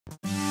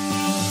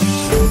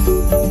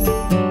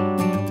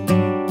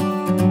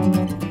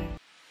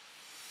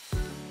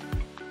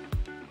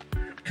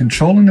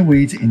Controlling the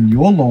weeds in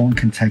your lawn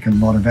can take a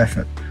lot of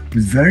effort,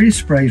 with various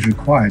sprays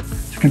required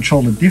to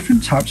control the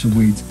different types of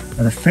weeds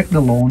that affect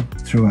the lawn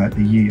throughout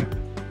the year.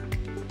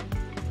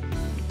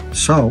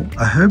 So,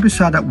 a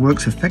herbicide that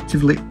works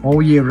effectively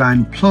all year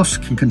round plus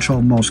can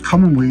control most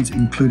common weeds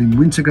including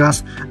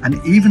wintergrass and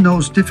even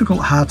those difficult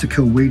hard to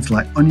kill weeds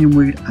like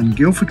onionweed and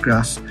Guildford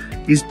grass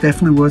is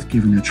definitely worth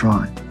giving a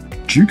try.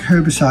 Duke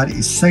Herbicide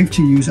is safe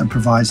to use and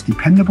provides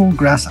dependable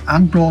grass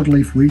and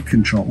broadleaf weed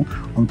control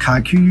on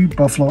kikuyu,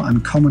 buffalo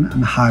and common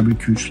and hybrid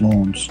couch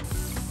lawns.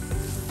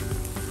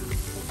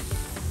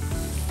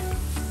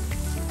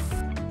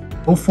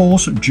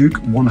 Proforce Duke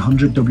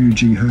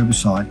 100WG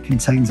herbicide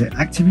contains the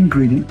active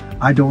ingredient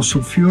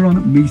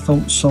isosulfuron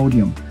methyl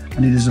sodium,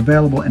 and it is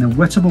available in a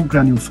wettable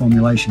granule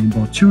formulation in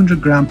both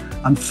 200 gram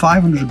and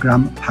 500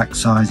 gram pack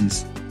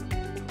sizes.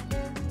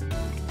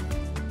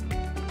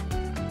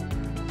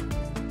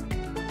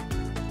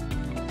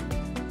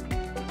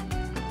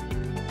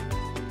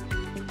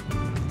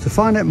 To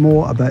find out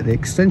more about the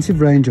extensive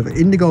range of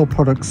Indigo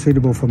products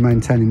suitable for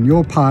maintaining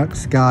your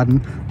parks,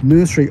 garden,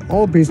 nursery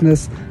or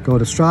business, go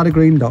to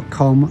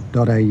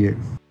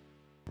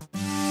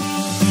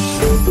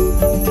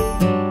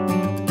stratagreen.com.au.